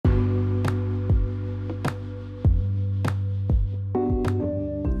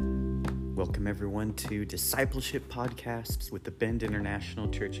Welcome everyone to Discipleship Podcasts with the Bend International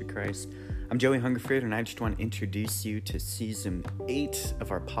Church of Christ. I'm Joey Hungerford, and I just want to introduce you to Season 8 of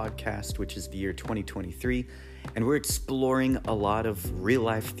our podcast, which is the year 2023. And we're exploring a lot of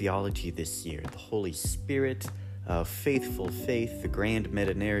real-life theology this year. The Holy Spirit, faithful faith, the grand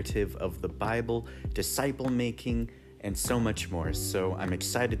meta-narrative of the Bible, disciple-making, and so much more. So I'm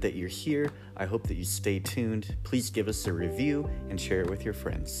excited that you're here. I hope that you stay tuned. Please give us a review and share it with your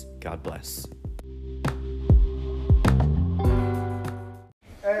friends. God bless.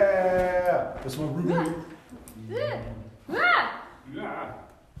 This one, Ruby.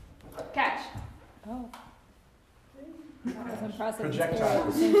 Catch. Oh. That was impressive. Projectile. At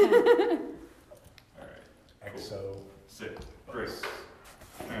the same time. Alright. Exo. Sick. Great.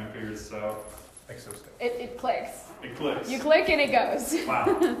 Trying to figure this out. Exo step. It clicks. It clicks. You click and it goes. Wow.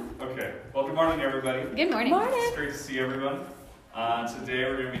 Okay. Well, good morning, everybody. Good morning. It's great to see everyone. Today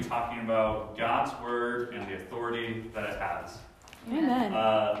we're going to be talking about God's Word and the authority that it has. Amen.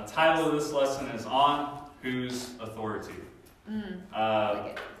 The title of this lesson is On Whose Authority?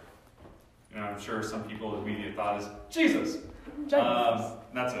 Like it. I'm sure some people's immediate thought is Jesus.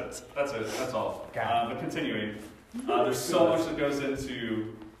 That's it. That's all. But continuing, there's so much that goes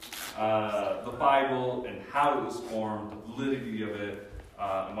into the Bible and how it was formed, the validity of it,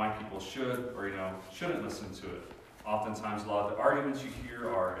 and why people should or shouldn't listen to it. Oftentimes, a lot of the arguments you hear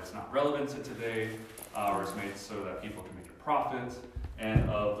are it's not relevant to today, or it's made so that people can make a profit, and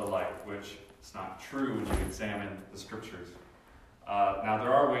of the like, which is not true when you examine the scriptures. Now,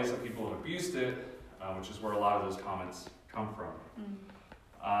 there are ways that people have abused it, which is where a lot of those comments come from.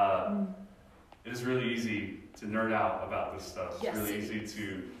 It is really easy to nerd out about this stuff. It's really easy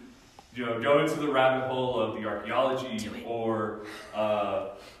to go into the rabbit hole of the archaeology or,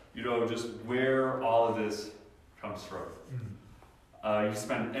 just where all of this comes from. You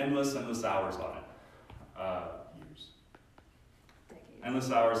spend endless hours on it. Years. Decades.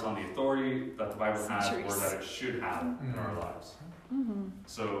 Endless hours on the authority that the Bible has Centuries. or that it should have in our lives.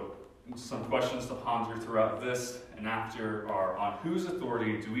 So some questions to ponder throughout this and after are on whose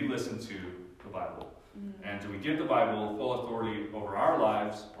authority do we listen to the Bible? And do we give the Bible full authority over our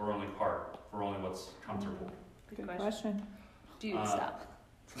lives or only part, or only what's comfortable? Good question. Dude, stop.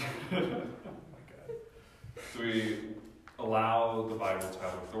 Oh my God. Do we allow the Bible to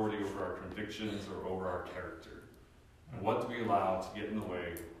have authority over our convictions or over our character? And what do we allow to get in the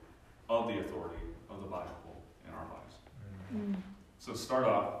way of the authority of the Bible in our lives? So to start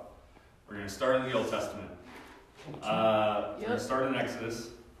off, we're going to start in the Old Testament. We're going to start in Exodus.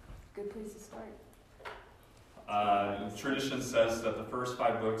 Good place to start. Tradition says that the first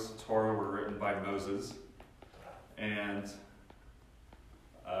 5 books of Torah were written by Moses. And,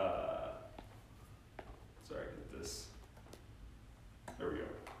 get this. There we go.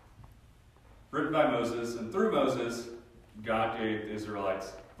 Written by Moses, and through Moses, God gave the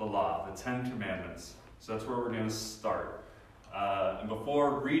Israelites the law, the 10 Commandments. So that's where we're going to start. And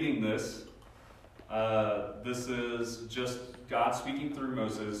before reading this, this is just God speaking through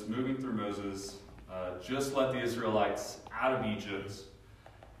Moses, moving through Moses. Just let the Israelites out of Egypt.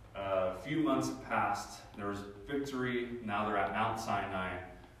 A few months have passed. There was victory. Now they're at Mount Sinai,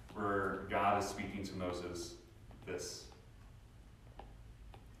 where God is speaking to Moses this.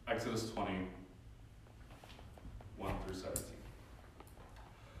 Exodus 20, 1 through 17.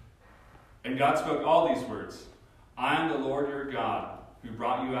 And God spoke all these words. I am the Lord your God, who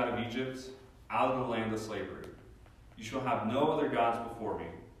brought you out of Egypt, out of the land of slavery. You shall have no other gods before me.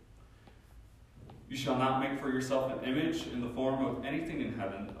 You shall not make for yourself an image in the form of anything in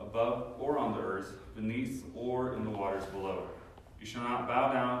heaven, above or on the earth, beneath or in the waters below. You shall not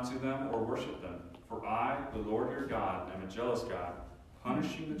bow down to them or worship them. For I, the Lord your God, am a jealous God,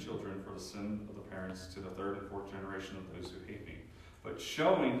 punishing the children for the sin of the parents to the 3rd and 4th generation of those who hate me, but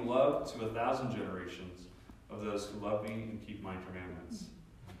showing love to 1,000 generations of those who love me and keep my commandments.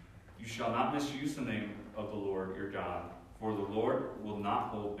 You shall not misuse the name of the Lord your God, for the Lord will not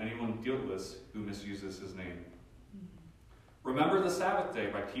hold anyone guiltless who misuses his name. Remember the Sabbath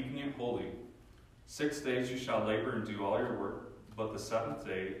day by keeping it holy. 6 days you shall labor and do all your work, but the 7th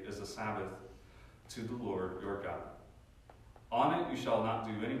day is a Sabbath to the Lord your God. On it you shall not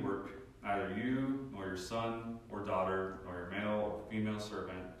do any work, neither you, nor your son or daughter, nor your male or female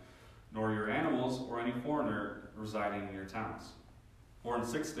servant, nor your animals or any foreigner residing in your towns. For in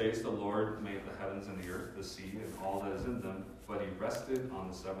 6 days the Lord made the heavens and the earth, the sea, and all that is in them, but he rested on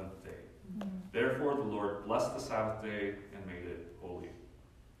the 7th day. Therefore the Lord blessed the Sabbath day and made it holy.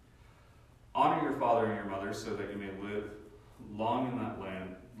 Honor your father and your mother, so that you may live long in that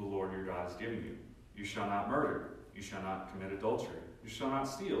land the Lord your God is giving you. You shall not murder. You shall not commit adultery. You shall not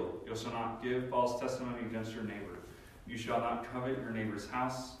steal. You shall not give false testimony against your neighbor. You shall not covet your neighbor's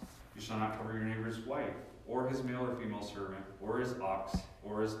house. You shall not covet your neighbor's wife, or his male or female servant, or his ox,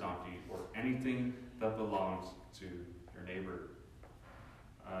 or his donkey, or anything that belongs to your neighbor.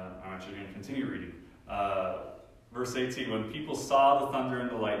 I'm actually going to continue reading. Verse 18, when people saw the thunder and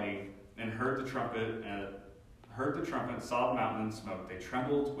the lightning, and heard the trumpet, saw the mountain and smoke, they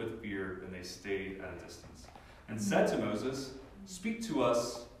trembled with fear, and they stayed at a distance, and said to Moses, speak to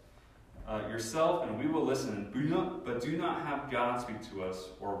us yourself, and we will listen, but do not have God speak to us,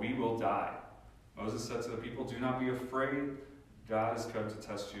 or we will die. Moses said to the people, do not be afraid. God has come to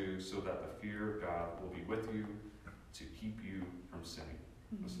test you, so that the fear of God will be with you, to keep you from sinning.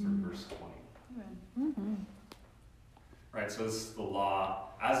 This is through verse 20. Mm-hmm. Right, so this is the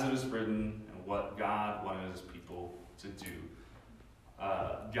law as it is written and what God wanted his people to do.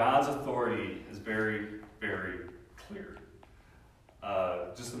 God's authority is very, very clear.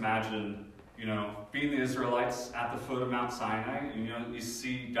 Just imagine, being the Israelites at the foot of Mount Sinai, and, you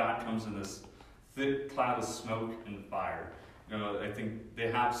see God comes in this thick cloud of smoke and fire. I think they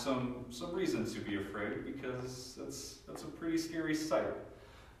have some reason to be afraid, because that's a pretty scary sight.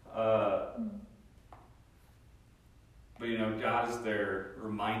 But God is there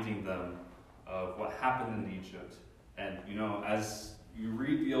reminding them of what happened in Egypt. And as you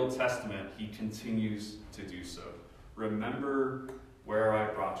read the Old Testament, he continues to do so. Remember where I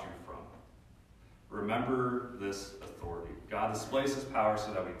brought you from. Remember this authority. God displays his power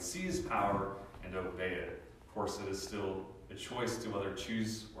so that we can see his power and obey it. Of course, it is still a choice to whether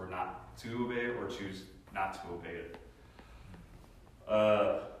choose or not to obey it, or choose not to obey it.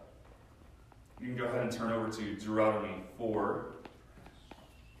 You can go ahead and turn over to Deuteronomy 4.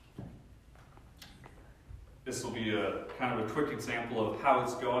 This will be a kind of a quick example of how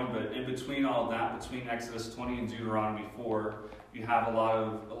it's going, but in between all of that, between Exodus 20 and Deuteronomy 4, you have a lot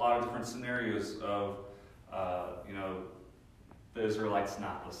of different scenarios of the Israelites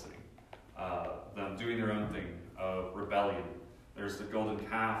not listening, them doing their own thing, of rebellion. There's the golden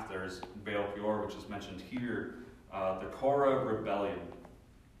calf, there's Baal Peor, which is mentioned here, the Korah rebellion,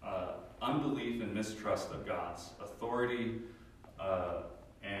 unbelief and mistrust of God's authority,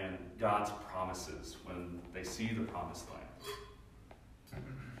 and God's promises when they see the promised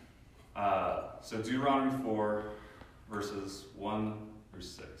land. So Deuteronomy 4, verses 1 through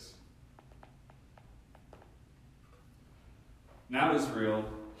 6. Now Israel,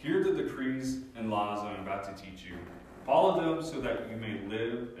 hear the decrees and laws I am about to teach you. Follow them so that you may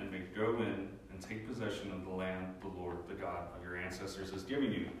live and may go in and take possession of the land the Lord, the God of your ancestors, has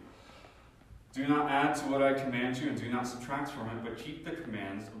given you. Do not add to what I command you, and do not subtract from it, but keep the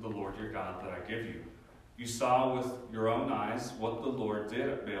commands of the Lord your God that I give you. You saw with your own eyes what the Lord did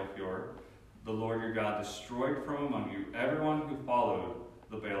at Baal Peor. The Lord your God destroyed from among you everyone who followed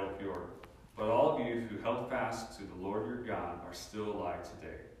the Baal Peor. But all of you who held fast to the Lord your God are still alive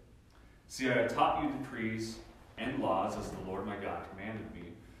today. See, I have taught you decrees and laws as the Lord my God commanded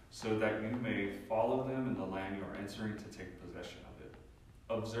me, so that you may follow them in the land you are entering to take possession of it.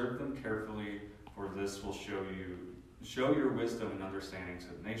 Observe them carefully, for this will show your wisdom and understanding to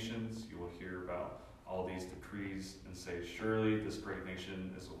the nations. You will hear about all these decrees and say, surely this great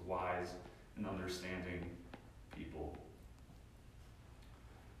nation is a wise and understanding people.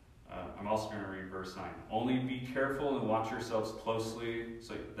 I'm also going to read verse 9. Only be careful and watch yourselves closely,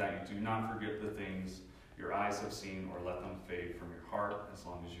 so that you do not forget the things your eyes have seen, or let them fade from your heart as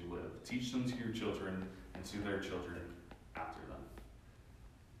long as you live. Teach them to your children and to their children after them.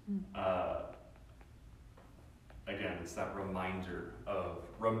 Again, it's that reminder of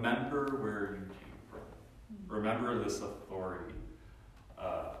remember where you came from. Remember this authority.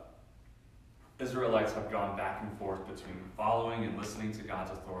 Israelites have gone back and forth between following and listening to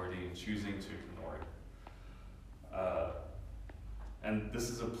God's authority and choosing to ignore it. And this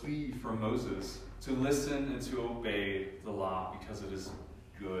is a plea from Moses to listen and to obey the law, because it is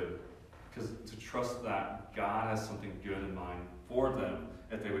good. Because to trust that God has something good in mind for them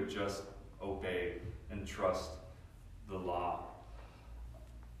if they would just obey and trust the law.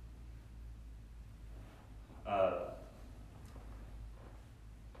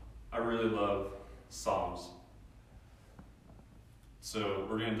 I really love Psalms. So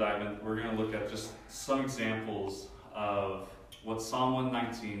we're going to dive in. We're going to look at just some examples of what Psalm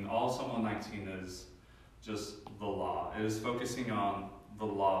 119, all Psalm 119 is just the law. It is focusing on the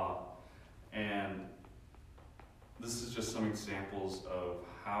law. And this is just some examples of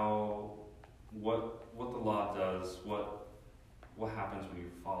what the law does, what happens when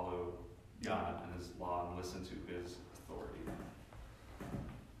you follow God and his law and listen to his authority.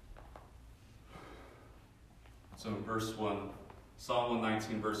 So in verse 1, Psalm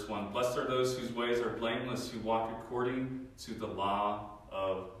 119, verse 1, blessed are those whose ways are blameless, who walk according to the law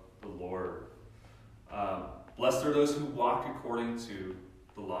of the Lord. Blessed are those who walk according to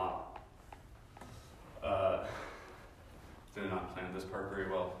the law. Did not plan this part very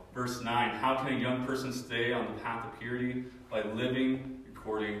well. Verse 9, how can a young person stay on the path of purity? By living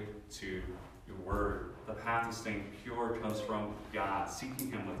according to your word. The path of staying pure comes from God,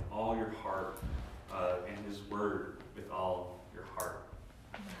 seeking him with all your heart, and his word with all your heart.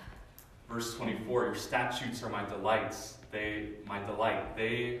 Verse 24, your statutes are my delights. They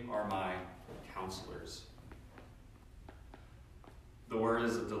are my counselors. The word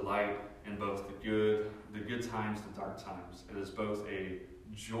is a delight in both the good times, the dark times. It is both a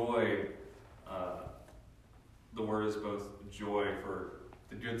joy. The word is both joy for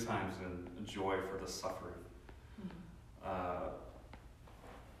the good times and a joy for the suffering.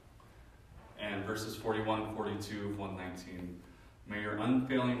 And verses 41 and 42 of 119. May your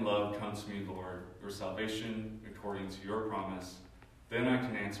unfailing love come to me, Lord, your salvation according to your promise. Then I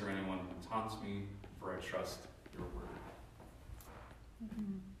can answer anyone who taunts me, for I trust your word.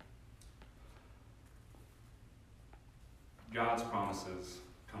 Mm-hmm. God's promises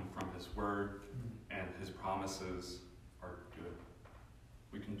come from his word, and his promises are good.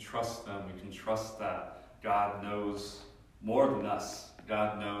 We can trust them. We can trust that God knows more than us.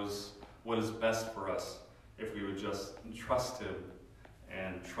 God knows what is best for us if we would just trust him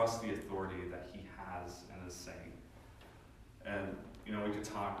and trust the authority that he has and is saying. And, we could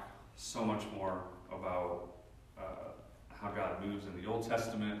talk so much more about how God moves in the Old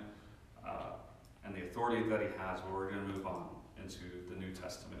Testament and the authority that he has, but we're going to move on into the New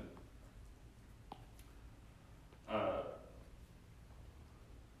Testament. And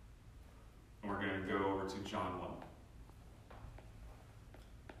we're going to go over to John 1.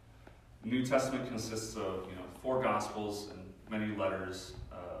 The New Testament consists of 4 Gospels and many letters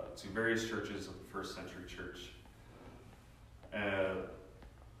to various churches of the first century church.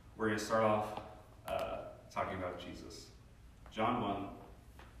 We're going to start off talking about Jesus. John 1,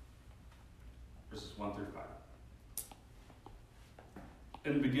 verses 1 through 5.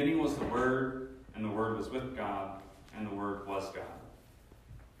 In the beginning was the Word, and the Word was with God, and the Word was God.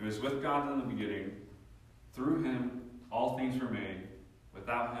 He was with God in the beginning. Through him all things were made.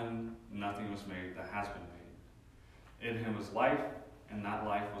 Without him nothing was made that has been made. In him was life, and that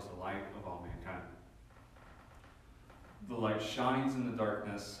life was the light of all mankind. The light shines in the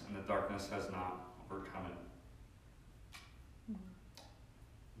darkness, and the darkness has not overcome it.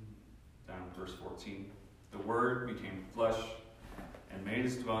 Down in verse 14. The Word became flesh and made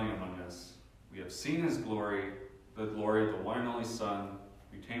his dwelling among us. We have seen his glory, the glory of the one and only Son,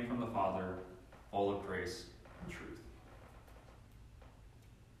 who came from the Father, full of grace and truth.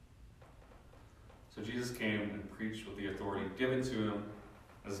 So Jesus came and preached with the authority given to him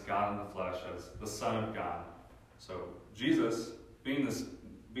as God in the flesh, as the Son of God. So Jesus,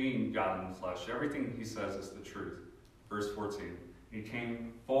 being God in the flesh, everything he says is the truth. Verse 14, he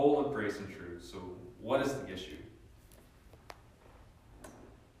came full of grace and truth. So what is the issue?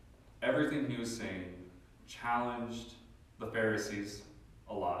 Everything he was saying challenged the Pharisees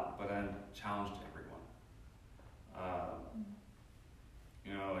a lot, but then challenged everyone.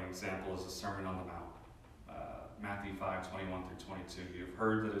 An example is the Sermon on the Mount. Matthew 5:21 through 22. You've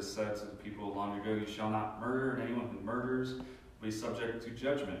heard that it is said to the people long ago, you shall not murder, and anyone who murders will be subject to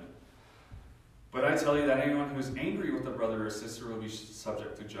judgment. But I tell you that anyone who is angry with a brother or sister will be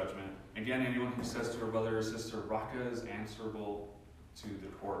subject to judgment. Again, anyone who says to a brother or sister, Raka, is answerable to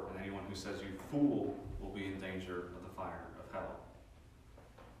the court, and anyone who says, you fool, will be in danger of the fire of hell.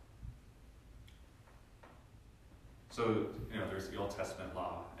 So, there's the Old Testament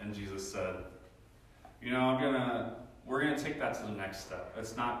law, and Jesus said, we're gonna take that to the next step.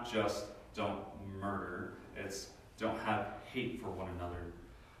 It's not just don't murder, it's don't have hate for one another.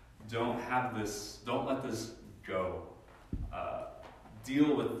 Don't let this go.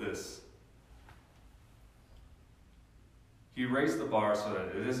 Deal with this. He raised the bar so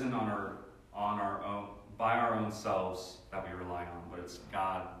that it isn't by our own selves that we rely on, but it's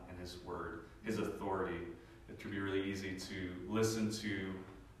God and his word, his authority. It could be really easy to listen to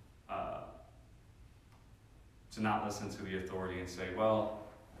not listen to the authority and say, well,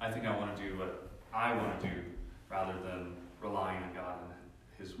 I think I want to do what I want to do, rather than relying on God and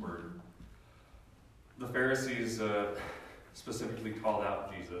his word. The Pharisees specifically called out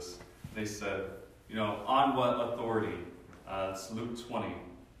Jesus. They said, on what authority? It's Luke 20.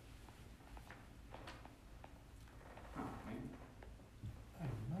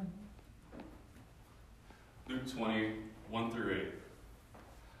 Luke 20, 1 through 8.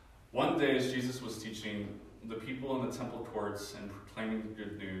 One day as Jesus was teaching the people in the temple courts and proclaiming the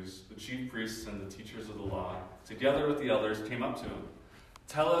good news, the chief priests and the teachers of the law, together with the elders, came up to him.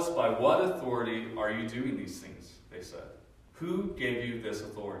 "Tell us, by what authority are you doing these things?" they said. "Who gave you this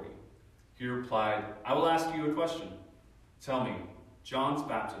authority?" He replied, "I will ask you a question. Tell me, John's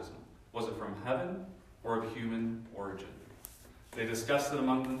baptism, was it from heaven or of human origin?" They discussed it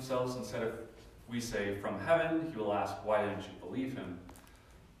among themselves and said, "If we say from heaven, he will ask, 'Why didn't you believe him?'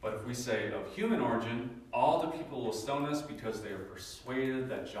 But if we say of human origin, all the people will stone us because they are persuaded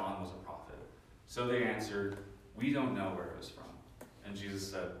that John was a prophet." So they answered, "We don't know where it was from." And Jesus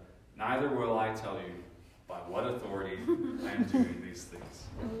said, "Neither will I tell you by what authority I am doing these things."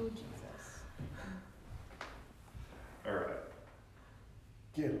 Oh, Jesus. All right.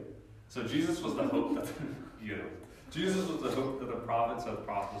 Get him. So Jesus was the hope that Jesus was the hope that the prophets had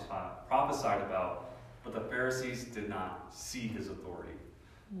prophesied about, but the Pharisees did not see his authority.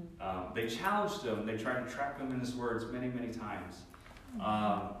 They challenged him. They tried to trap him in his words many, many times.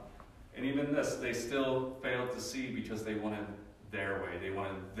 And even this, they still failed to see because they wanted their way. They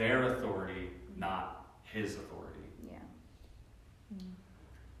wanted their authority, not his authority. Yeah.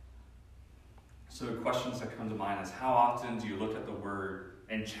 So the questions that come to mind is, how often do you look at the word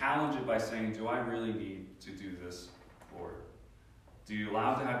and challenge it by saying, "Do I really need to do this, Lord?" Do you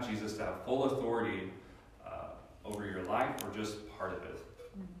allow to have Jesus to have full authority over your life, or just part of it?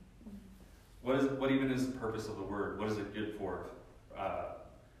 What even is the purpose of the word? What is it good for?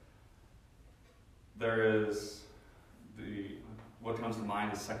 What comes to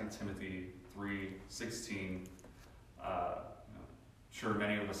mind is 2 Timothy 3:16. Sure,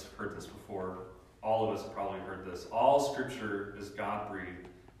 many of us have heard this before. All of us have probably heard this. "All Scripture is God-breathed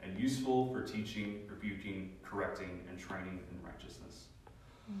and useful for teaching, rebuking, correcting, and training in righteousness,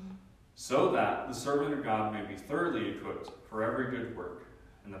 so that the servant of God may be thoroughly equipped for every good work,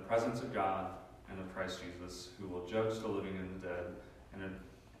 in the presence of God and of Christ Jesus, who will judge the living and the dead.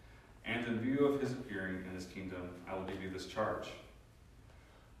 And in view of his appearing in his kingdom, I will give you this charge."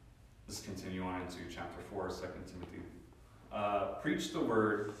 Let's continue on into chapter 4, 2 Timothy. "Preach the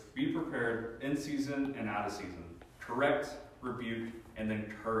word, be prepared in season and out of season. Correct, rebuke, and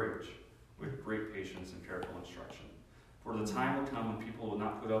encourage with great patience and careful instruction. For the time will come when people will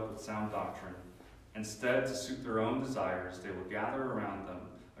not put up with sound doctrine. Instead, to suit their own desires, they will gather around them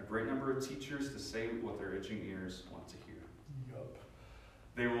a great number of teachers to say what their itching ears want to hear. Yup.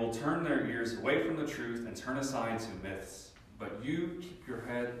 They will turn their ears away from the truth and turn aside to myths. But you keep your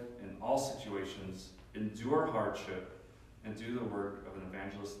head in all situations, endure hardship, and do the work of an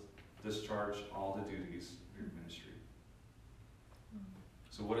evangelist. Discharge all the duties of your ministry."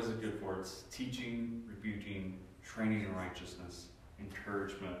 So what is it good for? It's teaching, rebuking, training in righteousness,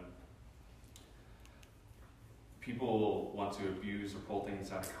 encouragement. People want to abuse or pull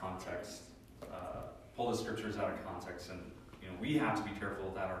things out of context, pull the scriptures out of context, and we have to be careful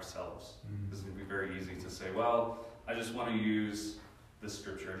of that ourselves. Because it can be very easy to say, "Well, I just want to use this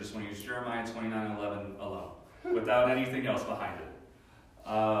scripture. I just want to use Jeremiah 29:11 alone, without anything else behind it,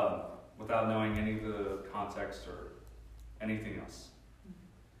 without knowing any of the context or anything else."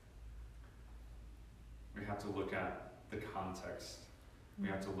 We have to look at the context. We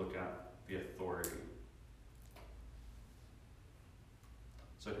have to look at the authority.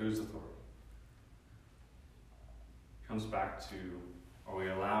 So whose authority? It comes back to, are we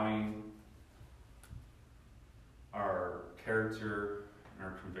allowing our character and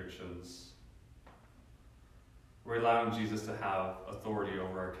our convictions? We're allowing Jesus to have authority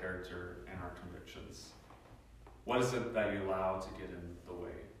over our character and our convictions. What is it that you allow to get in the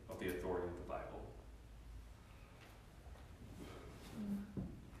way of the authority of the Bible?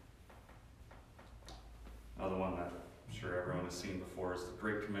 Another one that I'm sure everyone has seen before is the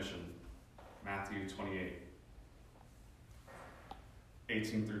Great Commission, Matthew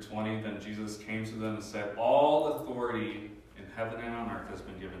 28:18-20. "Then Jesus came to them and said, 'All authority in heaven and on earth has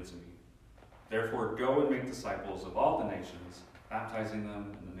been given to me. Therefore go and make disciples of all the nations, baptizing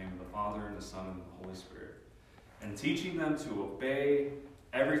them in the name of the Father and the Son and the Holy Spirit, and teaching them to obey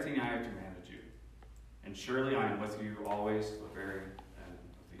everything I have commanded you. And surely I am with you always to the very end of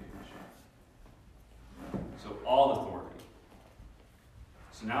the age.'" So all authority.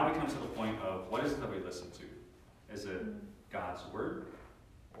 So now we come to the point of, what is it that we listen to? Is it God's word,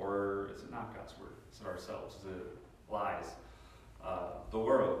 or is it not God's word? Is it ourselves? Is it lies? The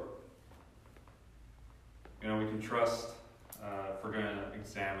world. We can trust, if we're going to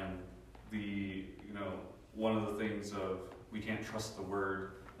examine one of the things of, we can't trust the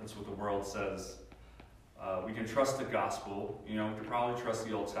word. That's what the world says. We can trust the gospel. We can probably trust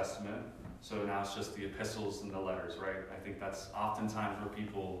the Old Testament. So now it's just the epistles and the letters, right? I think that's oftentimes where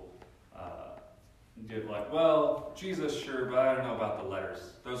people get like, well, Jesus, sure, but I don't know about the letters.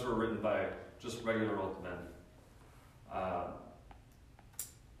 Those were written by just regular old men.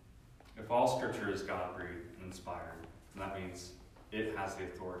 If all Scripture is God-breathed and inspired, then that means it has the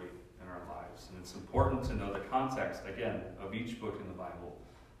authority in our lives. And it's important to know the context, again, of each book in the Bible,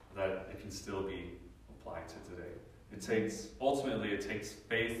 that it can still be applied to today. Ultimately, it takes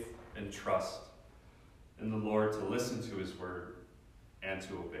faith and trust in the Lord to listen to His word and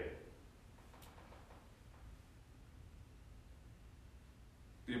to obey.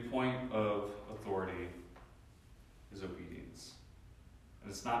 The point of authority is obedience.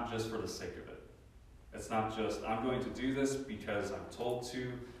 And it's not just for the sake of it. It's not just, I'm going to do this because I'm told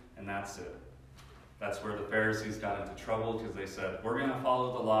to, and that's it. That's where the Pharisees got into trouble, because they said, we're going to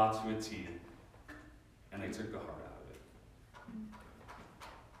follow the law to a T. And they took the heart out of it.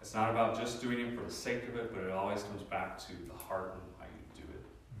 It's not about just doing it for the sake of it, but it always comes back to the heart and how you do it.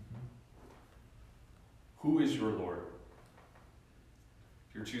 Who is your Lord?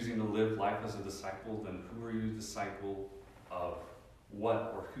 If you're choosing to live life as a disciple, then who are you a disciple of?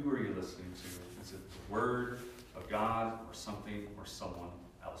 What or who are you listening to? Is it the Word of God or something or someone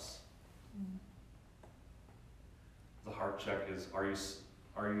else? The heart check is, are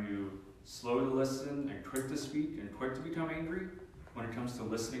you slow to listen and quick to speak and quick to become angry when it comes to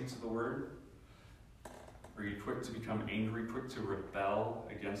listening to the Word? Are you quick to become angry, quick to rebel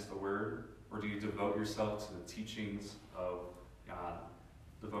against the Word? Or do you devote yourself to the teachings of God?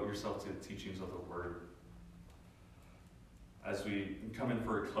 Devote yourself to the teachings of the Word? As we come in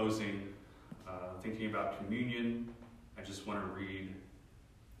for a closing, thinking about communion, I just want to read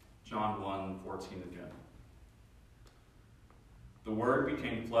John 1:14 again. The Word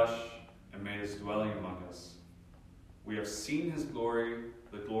became flesh and made His dwelling among us. We have seen His glory,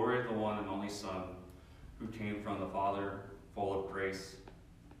 the glory of the one and only Son, who came from the Father, full of grace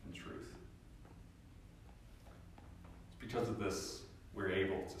and truth. It's because of this we're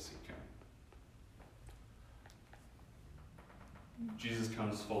able to seek Him. Jesus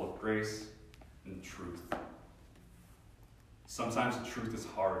comes full of grace and truth. Sometimes the truth is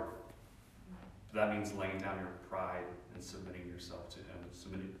hard. That means laying down your pride and submitting yourself to Him,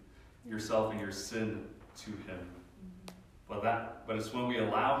 submitting yourself and your sin to Him. But it's when we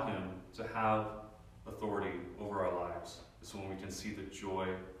allow Him to have authority over our lives, it's when we can see the joy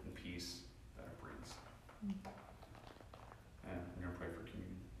and peace that it brings. And I'm going to pray for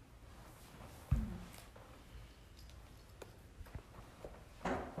communion.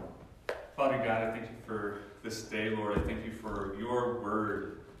 Father God, I thank you for this day, Lord. I thank you for your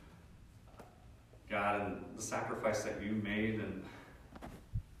word, God, and the sacrifice that you made, and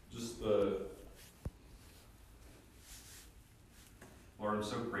just Lord, I'm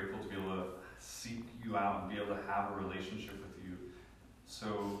so grateful to be able to seek you out and be able to have a relationship with you.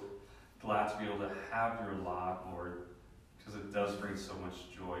 So glad to be able to have your law, Lord, because it does bring so much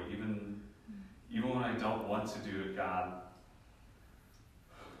joy. Even when I don't want to do it, God,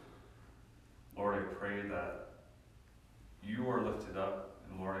 Lord, I pray that you are lifted up,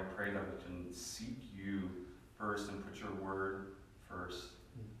 and Lord, I pray that we can seek you first and put your word first.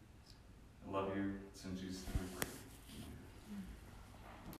 I love you. It's in Jesus' name we pray.